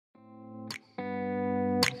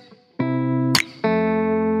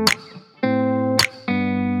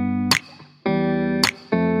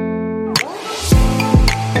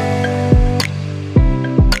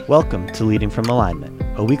Welcome to Leading from Alignment,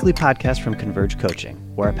 a weekly podcast from Converge Coaching,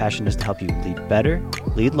 where our passion is to help you lead better,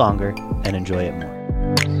 lead longer, and enjoy it more.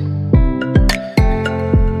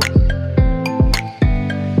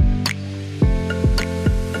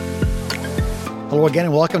 Hello again,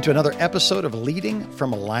 and welcome to another episode of Leading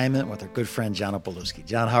from Alignment with our good friend, John Opalewski.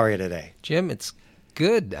 John, how are you today? Jim, it's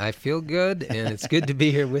good. I feel good, and it's good to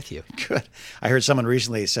be here with you. Good. I heard someone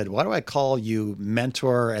recently said, why do I call you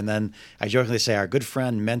mentor? And then I jokingly say our good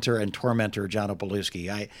friend, mentor, and tormentor, John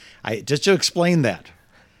Opalewski. I just to explain that.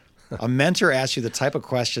 A mentor asks you the type of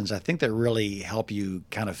questions I think that really help you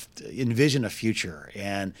kind of envision a future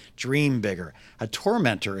and dream bigger. A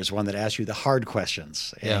tormentor is one that asks you the hard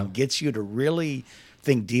questions and gets you to really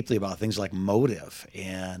think deeply about things like motive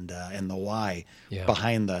and the why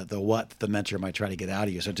behind the what the mentor might try to get out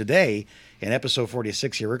of you. So today, in episode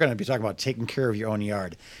 46 here, we're going to be talking about taking care of your own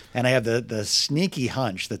yard. And I have the sneaky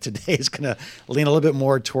hunch that today is going to lean a little bit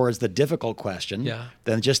more towards the difficult question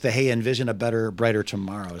than just the, hey, envision a better, brighter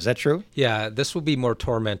tomorrow. Is that true? Yeah, this will be more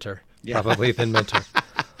tormentor probably than mentor.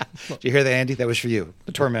 Did you hear that, Andy? That was for you.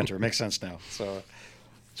 The tormentor. Makes sense now. So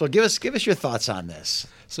give us your thoughts on this.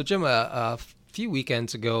 So, Jim, a few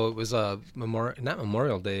weekends ago, it was not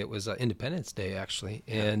Memorial Day, it was Independence Day, actually.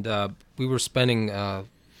 And we were spending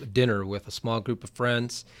dinner with a small group of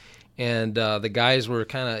friends. And the guys were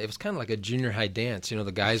it was kind of like a junior high dance. You know,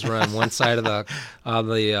 the guys were on one side of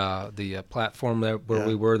the platform where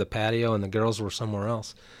we were, the patio, and the girls were somewhere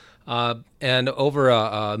else. And over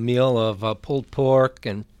a meal of pulled pork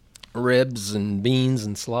and ribs and beans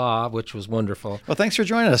and slaw, which was wonderful. Well, thanks for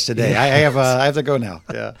joining us today. I have to go now.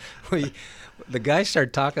 Yeah. The guys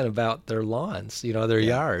started talking about their lawns, their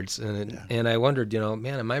yards, and I wondered,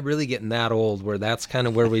 man, am I really getting that old where that's kind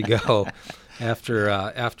of where we go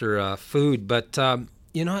after food? But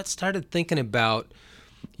I started thinking about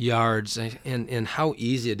yards and how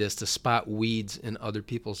easy it is to spot weeds in other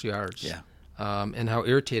people's yards. Yeah. And how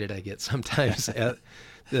irritated I get sometimes at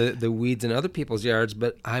the weeds in other people's yards,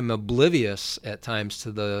 but I'm oblivious at times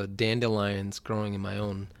to the dandelions growing in my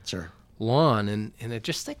own lawn, and I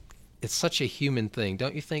just think it's such a human thing,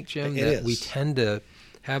 don't you think, Jim? It is. We tend to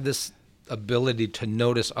have this ability to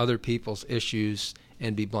notice other people's issues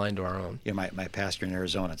and be blind to our own. Yeah, my pastor in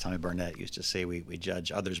Arizona, Tommy Barnett, used to say we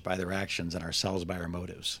judge others by their actions and ourselves by our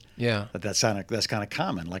motives. Yeah. That's kind of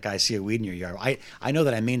common. Like I see a weed in your yard. I know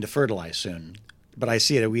that I mean to fertilize soon, but I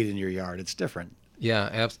see a weed in your yard. It's different.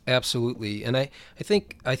 Yeah, absolutely. And I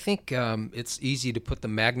think it's easy to put the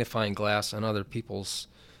magnifying glass on other people's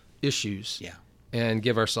issues. Yeah. And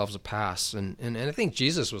give ourselves a pass, and I think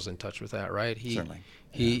Jesus was in touch with that, right? Certainly.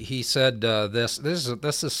 He said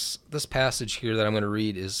this passage here that I'm going to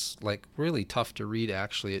read is like really tough to read.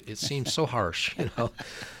 Actually, it seems so harsh,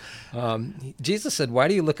 Jesus said, "Why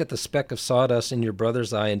do you look at the speck of sawdust in your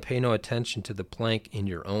brother's eye and pay no attention to the plank in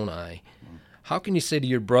your own eye? How can you say to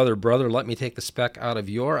your brother, 'Brother, let me take the speck out of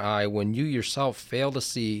your eye,' when you yourself fail to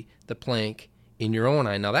see the plank in your own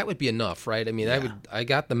eye?" Now that would be enough, right? I mean, I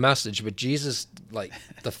got the message, but Jesus, like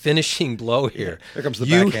the finishing blow here. Here comes the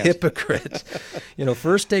you backhand. Hypocrite.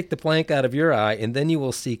 First take the plank out of your eye, and then you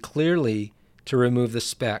will see clearly to remove the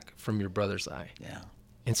speck from your brother's eye. Yeah.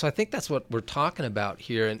 And so I think that's what we're talking about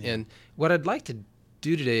here. And what I'd like to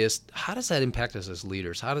do today is, how does that impact us as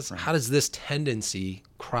leaders? How does this tendency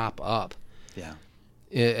crop up? Yeah.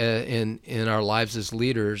 In our lives as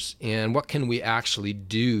leaders, and what can we actually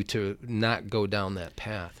do to not go down that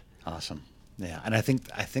path? Awesome. Yeah, and I think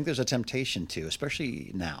there's a temptation too,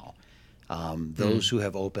 especially now. Those who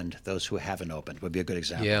have opened, those who haven't opened would be a good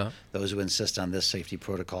example. Yeah. Those who insist on this safety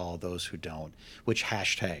protocol, those who don't. Which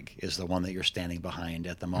hashtag is the one that you're standing behind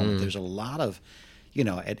at the moment? There's a lot of,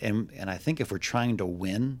 and I think if we're trying to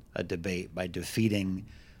win a debate by defeating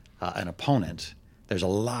an opponent, there's a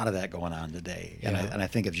lot of that going on today. And I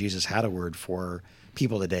think if Jesus had a word for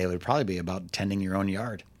people today, it would probably be about tending your own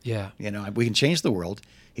yard. Yeah. We can change the world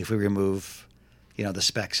if we remove, the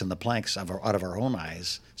specks and the planks out of our own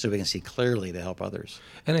eyes so we can see clearly to help others.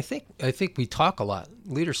 And I think we talk a lot.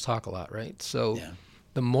 Leaders talk a lot, right? So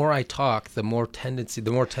the more I talk, the more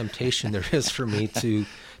temptation there is for me to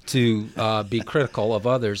be critical of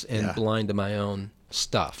others and blind to my own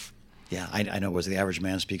stuff. Yeah, I know. The average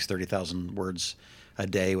man speaks 30,000 words a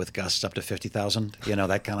day with gusts up to 50,000.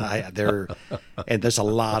 That kind of. And there's a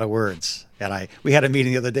lot of words. And we had a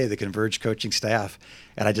meeting the other day, the Converge coaching staff,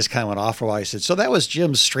 and I just kind of went off for a while. I said, "So that was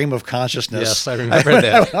Jim's stream of consciousness." Yes, I remember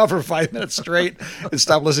that. I went off for 5 minutes straight and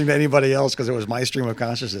stopped listening to anybody else because it was my stream of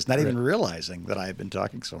consciousness, not even realizing that I had been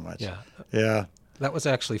talking so much. Yeah. That was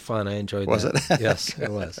actually fun. I enjoyed that. Was it? Yes, it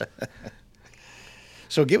was.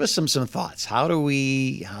 So give us some thoughts. How do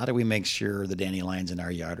we make sure the dandelions in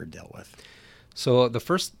our yard are dealt with? So the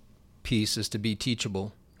first piece is to be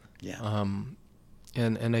teachable. Yeah.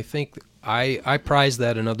 And I think I prize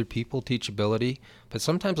that in other people, teachability, but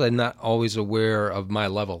sometimes I'm not always aware of my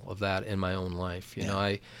level of that in my own life. You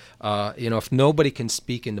know, if nobody can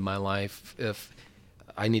speak into my life, if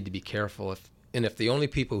I need to be careful, if the only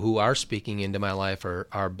people who are speaking into my life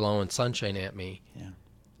are blowing sunshine at me,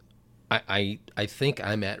 I think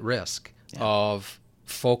I'm at risk of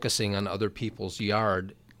focusing on other people's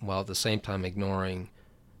yard while at the same time ignoring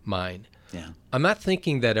mine. Yeah. I'm not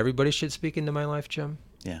thinking that everybody should speak into my life, Jim.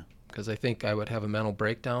 Yeah. Because I think I would have a mental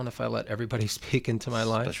breakdown if I let everybody speak into my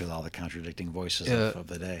life. Especially with all the contradicting voices of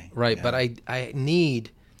the day. Right, Yeah. but I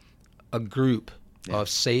need a group of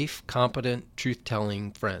safe, competent,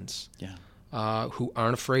 truth-telling friends who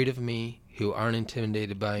aren't afraid of me, who aren't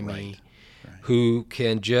intimidated by me, who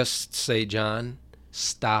can just say, John,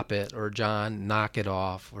 stop it, or John, knock it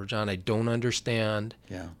off, or John, I don't understand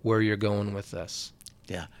where you're going with this.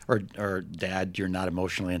 Yeah, or Dad, you're not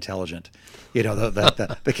emotionally intelligent. You know,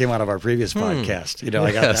 that came out of our previous podcast. You know,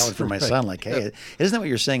 I got that one from my son. Like, hey, isn't that what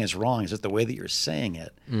you're saying is wrong? Is it the way that you're saying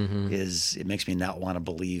it is? It makes me not want to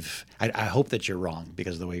believe. I hope that you're wrong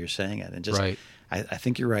because of the way you're saying it. And just, I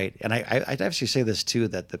think you're right. And I'd actually say this too,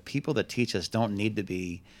 that the people that teach us don't need to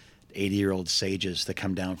be 80-year-old sages that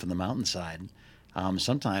come down from the mountainside.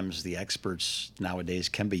 Sometimes the experts nowadays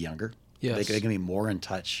can be younger. Yes. They can be more in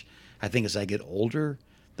touch. I think as I get older,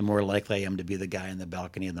 the more likely I am to be the guy in the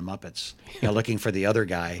balcony of the Muppets, looking for the other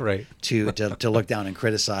guy to look down and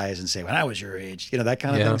criticize and say, when I was your age, that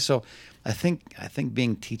kind of thing. So I think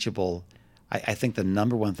being teachable, I think the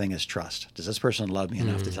number one thing is trust. Does this person love me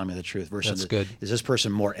enough to tell me the truth? Versus, is this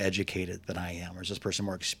person more educated than I am? Or is this person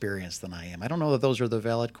more experienced than I am? I don't know that those are the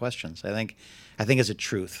valid questions. I think it's a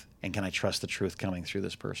truth. And can I trust the truth coming through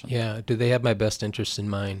this person? Yeah. Do they have my best interest in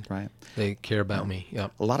mind? Right. They care about me.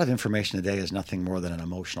 Yep. A lot of information today is nothing more than an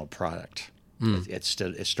emotional product. It's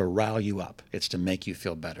to rile you up. It's to make you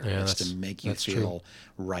feel better. It's to make you feel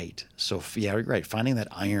right. So right. Finding that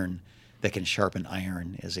iron that can sharpen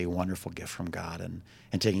iron is a wonderful gift from God, and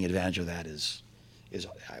taking advantage of that is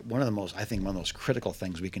one of the most critical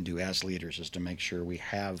things we can do as leaders is to make sure we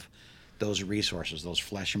have those resources, those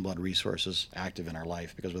flesh and blood resources active in our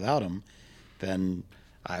life, because without them, then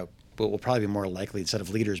we'll probably be more likely, instead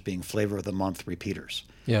of leaders being flavor of the month repeaters.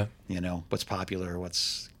 Yeah. What's popular,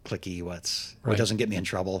 what's clicky, what doesn't get me in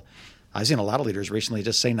trouble. I've seen a lot of leaders recently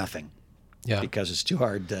just say nothing. Yeah. Because it's too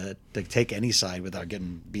hard to take any side without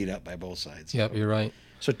getting beat up by both sides. Yep, you're right.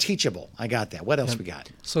 So teachable. I got that. What else we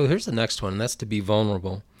got? So here's the next one, and that's to be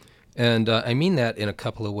vulnerable. And I mean that in a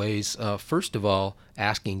couple of ways. First of all,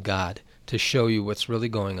 asking God to show you what's really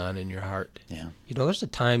going on in your heart. Yeah. There's the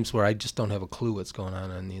times where I just don't have a clue what's going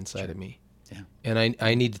on the inside of me. Yeah. And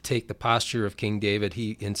I need to take the posture of King David.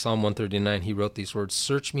 In Psalm 139, he wrote these words,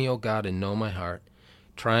 "Search me, O God, and know my heart.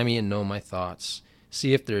 Try me and know my thoughts.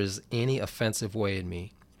 See if there is any offensive way in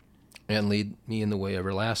me, and lead me in the way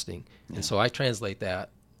everlasting." Yeah. And so I translate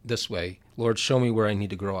that this way: Lord, show me where I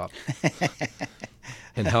need to grow up.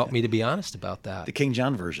 And help me to be honest about that. The King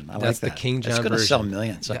John version. I like that. That's the King John version. It's going to sell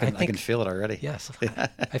millions. I can feel it already. Yes.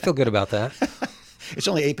 I feel good about that. It's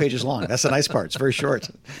only 8 pages long. That's the nice part. It's very short.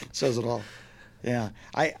 It says it all. Yeah.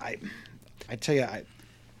 I tell you,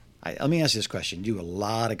 let me ask you this question. You do a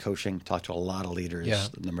lot of coaching, talk to a lot of leaders,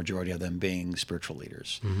 the majority of them being spiritual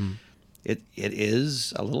leaders. Mm-hmm. It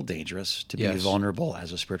is a little dangerous to be vulnerable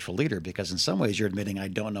as a spiritual leader, because in some ways you're admitting, I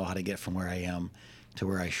don't know how to get from where I am to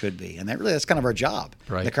where I should be. And that's kind of our job.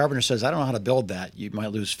 Right. The carpenter says, I don't know how to build that. You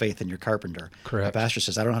might lose faith in your carpenter. Correct. The pastor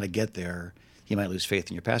says, I don't know how to get there. You might lose faith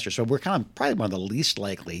in your pastor. So we're kind of probably one of the least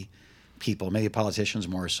likely people, maybe politicians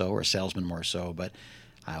more so, or salesmen more so. But,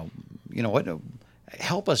 what?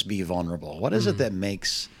 Help us be vulnerable. What is it that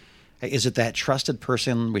makes, is it that trusted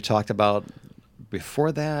person we talked about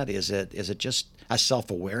before that? Is it just a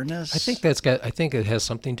self-awareness? I think it has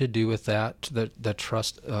something to do with that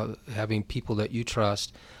trust, having people that you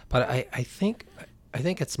trust. But I think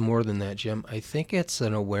it's more than that, Jim. I think it's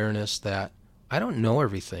an awareness that I don't know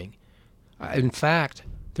everything. In fact,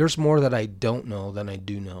 there's more that I don't know than I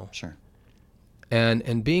do know. Sure.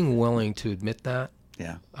 And being willing to admit that.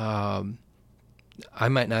 Yeah. I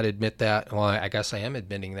might not admit that. Well, I guess I am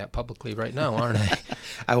admitting that publicly right now, aren't I?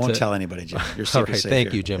 I won't tell anybody, Jim. You're all right.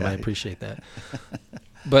 Thank you, Jim. Yeah. I appreciate that.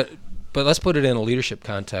 But let's put it in a leadership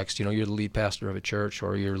context. You're the lead pastor of a church,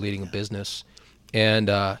 or you're leading a business,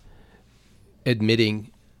 and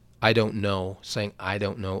admitting I don't know, saying I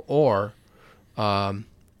don't know, or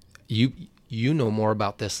you know more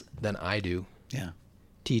about this than I do. Yeah.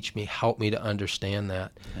 teach me, help me to understand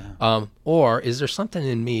that? Yeah. Or is there something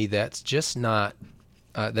in me that's just not,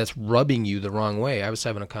 that's rubbing you the wrong way? I was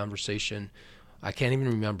having a conversation, I can't even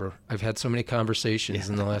remember. I've had so many conversations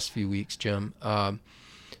in the last few weeks, Jim,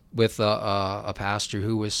 with a pastor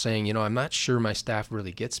who was saying, I'm not sure my staff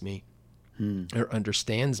really gets me or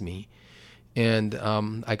understands me. And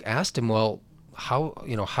I asked him, well,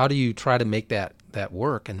 how do you try to make that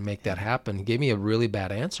work and make that happen? He gave me a really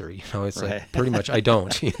bad answer. It's Right. like pretty much I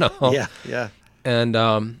don't. Yeah, yeah. And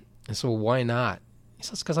so why not? He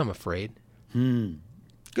says, because I'm afraid.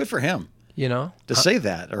 Good for him To to say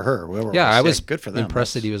that, or her, whoever. Yeah, it I was good for them.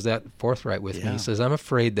 impressed that he was that forthright with me. Yeah. He says, I'm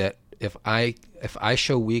afraid that if I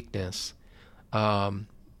show weakness,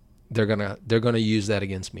 they're gonna use that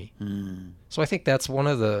against me. So I think that's one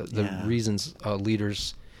of the reasons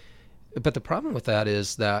leaders. But the problem with that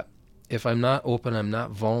is that if I'm not open, I'm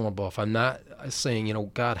not vulnerable. If I'm not saying,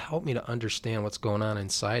 God, help me to understand what's going on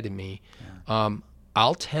inside of me,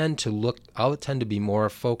 I'll tend to be more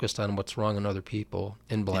focused on what's wrong in other people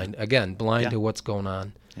and blind to what's going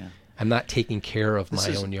on. Yeah. I'm not taking care of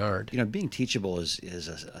my own yard. Being teachable is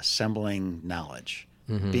assembling knowledge.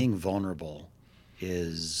 Being vulnerable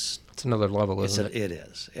is It's another level, isn't it? It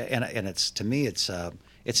is, and it's, to me, it's a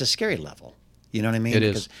scary level. You know what I mean? It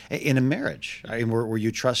is. Because in a marriage, where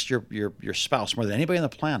you trust your spouse more than anybody on the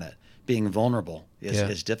planet, being vulnerable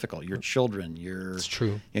is difficult. Your children, It's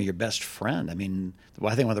true. your best friend. I think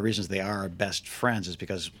one of the reasons they are our best friends is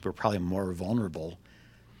because we're probably more vulnerable.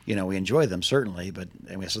 We enjoy them certainly,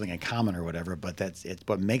 and we have something in common or whatever. But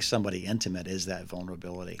what makes somebody intimate is that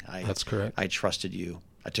vulnerability. That's correct. I trusted you.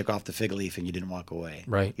 I took off the fig leaf and you didn't walk away.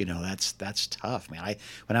 Right. That's tough, man.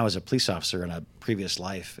 When I was a police officer in a previous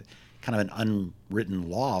life, kind of an unwritten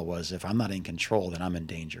law was if I'm not in control, then I'm in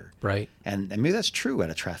danger. Right. And maybe that's true at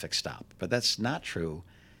a traffic stop, but that's not true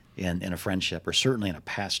in a friendship or certainly in a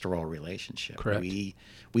pastoral relationship. Correct.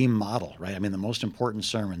 We model, right? The most important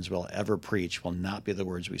sermons we'll ever preach will not be the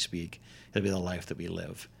words we speak. It'll be the life that we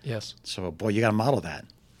live. Yes. So, boy, you got to model that.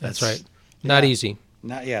 That's right. Not easy.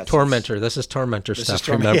 Not yet. Tormentor. This is tormentor stuff.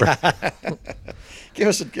 Remember? Yeah. Give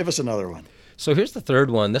us another one. So here's the third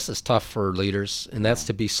one. This is tough for leaders, and that's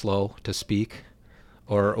to be slow to speak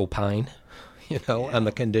or opine, on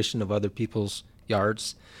the condition of other people's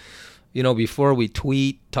yards. Before we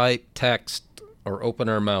tweet, type, text, or open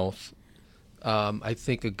our mouth, I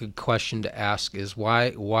think a good question to ask is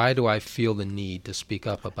why do I feel the need to speak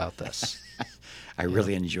up about this? I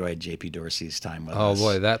really enjoyed J.P. Dorsey's time with us. Oh,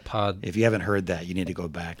 boy, that pod. If you haven't heard that, you need to go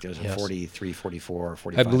back. There was a 43, 44,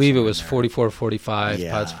 45. I believe it was somewhere in 44, 45,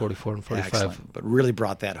 there. pods 44 and 45. Excellent. But really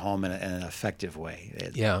brought that home in an effective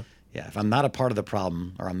way. Yeah. If I'm not a part of the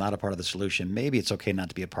problem or I'm not a part of the solution, maybe it's okay not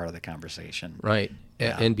to be a part of the conversation. Right.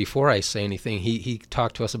 Yeah. And before I say anything, he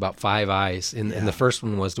talked to us about 5 eyes. And the first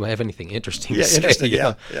one was, do I have anything interesting to say? Interesting.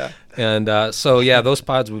 Yeah. And those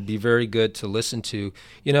pods would be very good to listen to.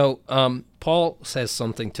 Paul says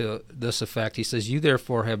something to this effect. He says, you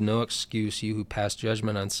therefore have no excuse, you who pass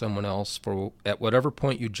judgment on someone else, for at whatever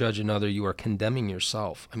point you judge another, you are condemning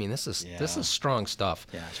yourself. This is strong stuff.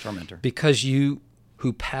 Yeah, it's tormentor. Because you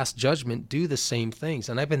who pass judgment do the same things.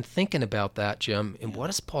 And I've been thinking about that, Jim, and what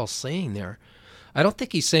is Paul saying there? I don't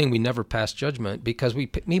think he's saying we never pass judgment, because we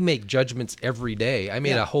make judgments every day. I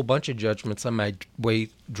made a whole bunch of judgments on my way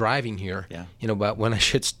driving here, about when I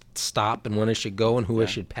should stop and when I should go and who I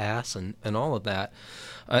should pass and all of that.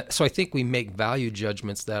 So I think we make value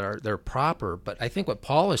judgments they're proper. But I think what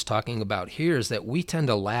Paul is talking about here is that we tend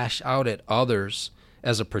to lash out at others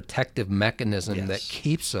as a protective mechanism that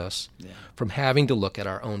keeps us from having to look at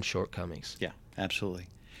our own shortcomings. Yeah, absolutely.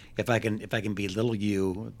 If I can belittle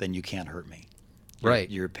you, then you can't hurt me.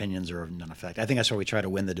 Right. Your opinions are of none effect. I think that's why we try to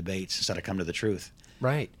win the debates instead of come to the truth.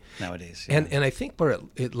 Right. Nowadays. And I think where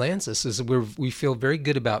it lands us is we feel very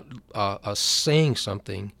good about us saying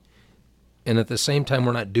something, and at the same time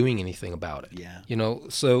we're not doing anything about it. Yeah.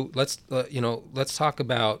 So let's talk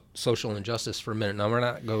about social injustice for a minute. Now we're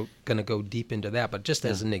not going to go deep into that, but just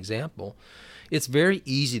as an example, it's very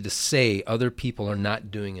easy to say other people are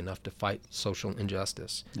not doing enough to fight social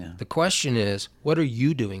injustice. Yeah. The question is, what are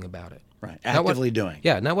you doing about it? Right. Actively doing.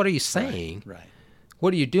 Yeah. Now, what are you saying? Right.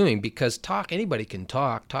 What are you doing? Because anybody can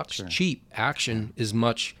talk. Talk's cheap. Action is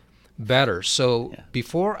much better. So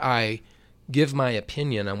before I give my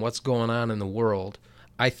opinion on what's going on in the world,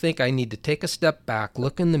 I think I need to take a step back,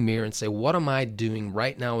 look in the mirror, and say, what am I doing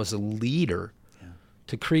right now as a leader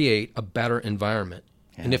to create a better environment?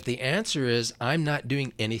 Yeah. And if the answer is I'm not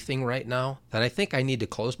doing anything right now, then I think I need to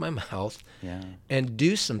close my mouth and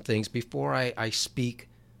do some things before I speak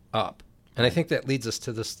up. And I think that leads us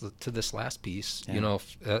to this last piece. Yeah. You know,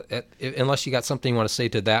 unless you got something you want to say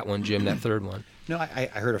to that one, Jim, that third one. No, I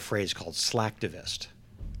heard a phrase called slacktivist.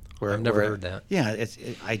 I've never heard that. Yeah,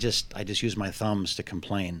 I just use my thumbs to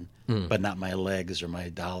complain, but not my legs or my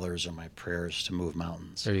dollars or my prayers to move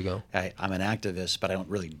mountains. There you go. I'm an activist, but I don't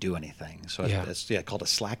really do anything. So Yeah. it's called a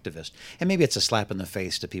slacktivist. And maybe it's a slap in the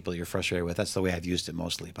face to people you're frustrated with. That's the way I've used it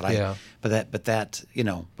mostly. But that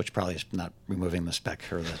which probably is not removing the speck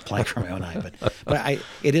or the plank from my own eye, but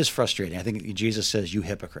it is frustrating. I think Jesus says, "You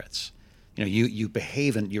hypocrites." You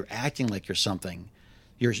behave and you're acting like you're something.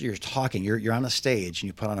 You're talking. You're on a stage and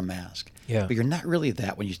you put on a mask. Yeah. But you're not really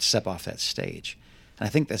that when you step off that stage. And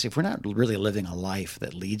I think that's if we're not really living a life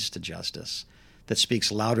that leads to justice, that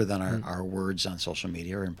speaks louder than our words on social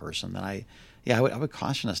media or in person, then I would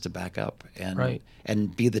caution us to back up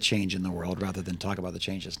and be the change in the world rather than talk about the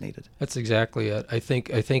change that's needed. That's exactly it. I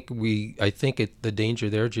think the danger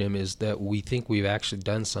there, Jim, is that we think we've actually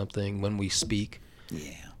done something when we speak.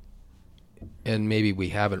 Yeah. And maybe we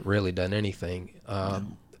haven't really done anything.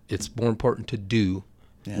 It's more important to do.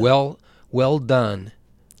 Yeah. Well done.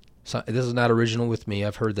 So, this is not original with me.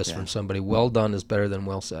 I've heard this from somebody. Well done is better than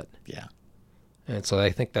well said. Yeah. And so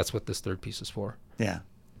I think that's what this third piece is for. Yeah.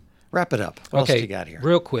 Wrap it up. What else do you got here?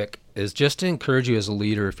 Real quick is just to encourage you as a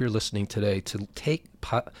leader, if you're listening today, to take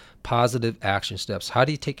positive action steps. How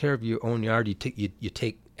do you take care of your own yard? You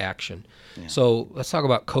take action. Yeah. So let's talk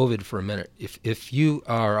about COVID for a minute. If you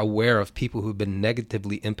are aware of people who've been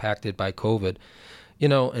negatively impacted by COVID,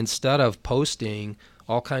 instead of posting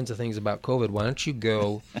all kinds of things about COVID, why don't you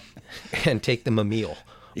go and take them a meal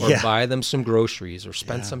or buy them some groceries or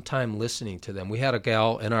spend some time listening to them? We had a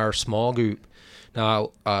gal in our small group.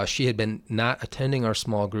 Now, she had been not attending our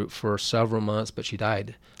small group for several months, but she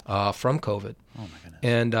died from COVID. Oh, my goodness.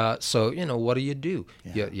 And so, what do?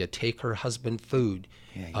 Yeah. You take her husband food.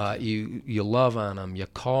 Yeah, you love on him. You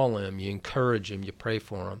call him. You encourage him. You pray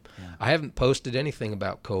for him. Yeah. I haven't posted anything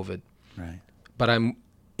about COVID, Right. but I'm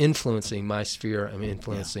influencing my sphere. I'm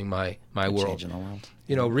influencing my world. Changing the world.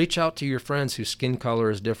 Reach out to your friends whose skin color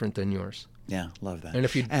is different than yours. Yeah, love that. And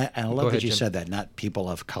if you and I go love ahead, that you Jim. said that, not people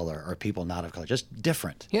of color or people not of color, just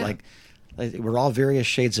different. Yeah. Like we're all various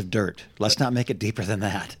shades of dirt. Let's not make it deeper than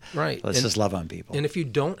that. Right. Let's just love on people. And if you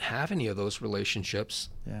don't have any of those relationships,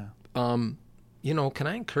 yeah. can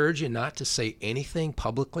I encourage you not to say anything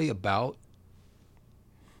publicly about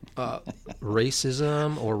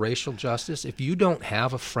racism or racial justice? If you don't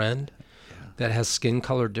have a friend that has skin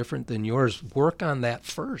color different than yours, work on that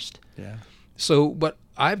first. Yeah. So what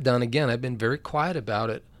I've done, again, I've been very quiet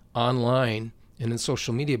about it online and in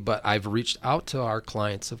social media, but I've reached out to our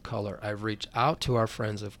clients of color. I've reached out to our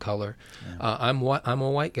friends of color. Yeah. I'm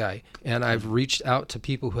a white guy, and I've reached out to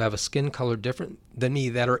people who have a skin color different than me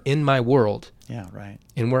that are in my world. Yeah, right.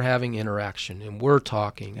 And we're having interaction, and we're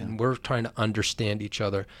talking, and we're trying to understand each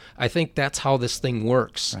other. I think that's how this thing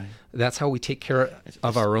works. Right. That's how we take care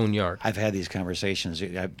of our own yard. I've had these conversations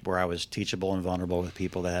where I was teachable and vulnerable with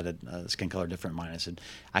people that had a skin color different than mine. I said,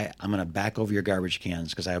 I'm going to back over your garbage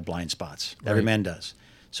cans because I have blind spots. Every man does.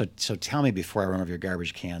 So tell me before I run over your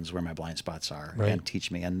garbage cans where my blind spots are and teach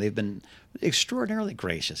me. And they've been extraordinarily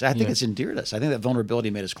gracious. I think it's endeared us. I think that vulnerability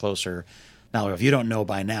made us closer. Now, if you don't know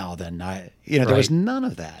by now, then there was none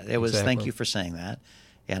of that. It was thank you for saying that.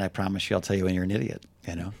 And I promise you, I'll tell you when you're an idiot,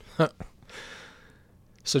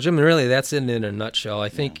 So, Jim, really, that's it in a nutshell. I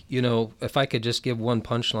think, if I could just give one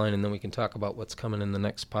punchline and then we can talk about what's coming in the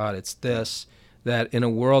next pod, it's this, that in a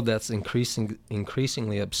world that's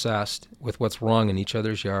increasingly obsessed with what's wrong in each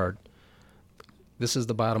other's yard, this is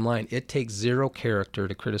the bottom line. It takes zero character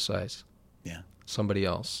to criticize somebody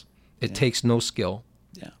else. It takes no skill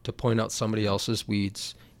to point out somebody else's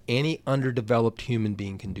weeds. Any underdeveloped human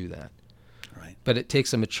being can do that. Right. But it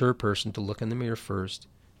takes a mature person to look in the mirror first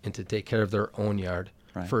and to take care of their own yard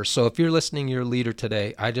first. So if you're listening, you're a leader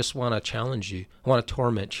today, I just want to challenge you. I want to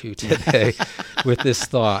torment you today with this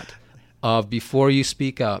thought of before you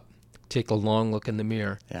speak up, take a long look in the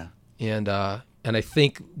mirror. Yeah. And I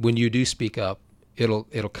think when you do speak up, it'll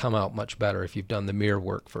come out much better if you've done the mirror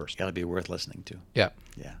work first. Got to be worth listening to. Yeah.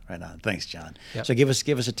 Yeah, right on. Thanks, John. Yep. So give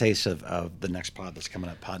us a taste of the next pod that's coming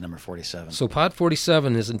up, pod number 47. So pod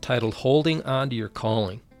 47 is entitled Holding On to Your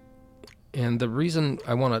Calling. And the reason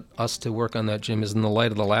I want us to work on that, Jim, is in the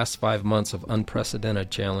light of the last 5 months of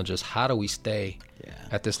unprecedented challenges. How do we stay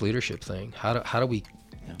at this leadership thing? How do we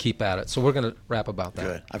keep at it. So we're going to rap about that.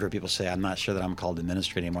 Good. I've heard people say, I'm not sure that I'm called to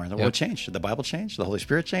ministry anymore. Well, Yep. what changed? Did the Bible change? Did the Holy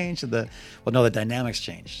Spirit change? Well, no, the dynamics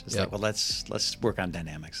changed. It's Yep. like, well, let's work on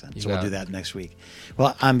dynamics then. You So we'll got do it. that next week.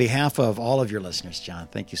 Well, on behalf of all of your listeners, John,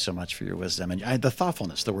 thank you so much for your wisdom and the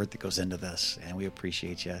thoughtfulness, the work that goes into this. And we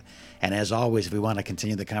appreciate you. And as always, if we want to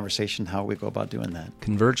continue the conversation, how we go about doing that?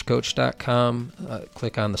 ConvergeCoach.com.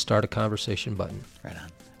 Click on the Start a Conversation button. Right on.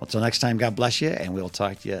 Well, until next time, God bless you, and we'll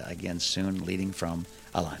talk to you again soon, leading from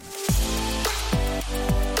alignment.